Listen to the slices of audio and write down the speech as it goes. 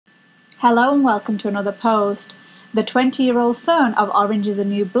Hello and welcome to another post. The 20-year-old son of Orange is the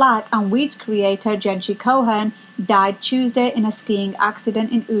New Black and Weeds creator Jenji Kohan died Tuesday in a skiing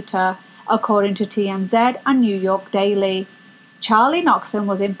accident in Utah, according to TMZ and New York Daily. Charlie Noxon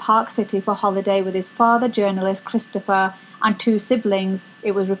was in Park City for holiday with his father, journalist Christopher, and two siblings,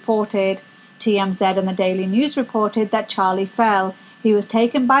 it was reported. TMZ and the Daily News reported that Charlie fell. He was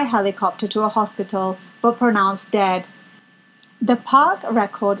taken by helicopter to a hospital, but pronounced dead. The Park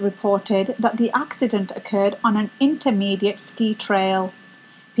Record reported that the accident occurred on an intermediate ski trail.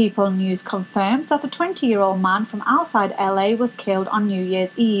 People News confirms that a 20-year-old man from outside LA was killed on New Year's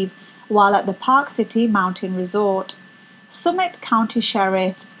Eve while at the Park City Mountain Resort. Summit County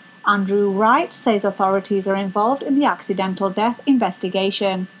Sheriff's Andrew Wright says authorities are involved in the accidental death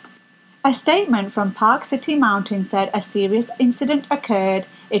investigation. A statement from Park City Mountain said a serious incident occurred.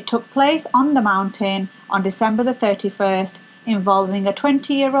 It took place on the mountain on December the 31st. Involving a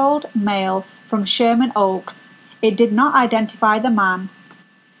 20-year-old male from Sherman Oaks. It did not identify the man.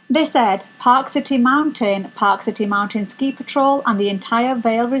 They said, Park City Mountain Ski Patrol and the entire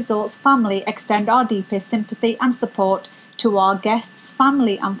Vail Resorts family extend our deepest sympathy and support to our guests'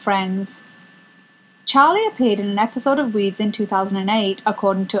 family and friends. Charlie appeared in an episode of Weeds in 2008,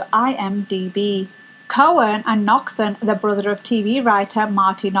 according to IMDb. Kohan and Noxon, the brother of TV writer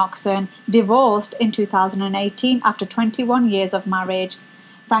Marty Noxon, divorced in 2018 after 21 years of marriage.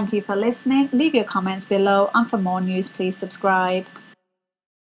 Thank you for listening. Leave your comments below, and for more news, please subscribe.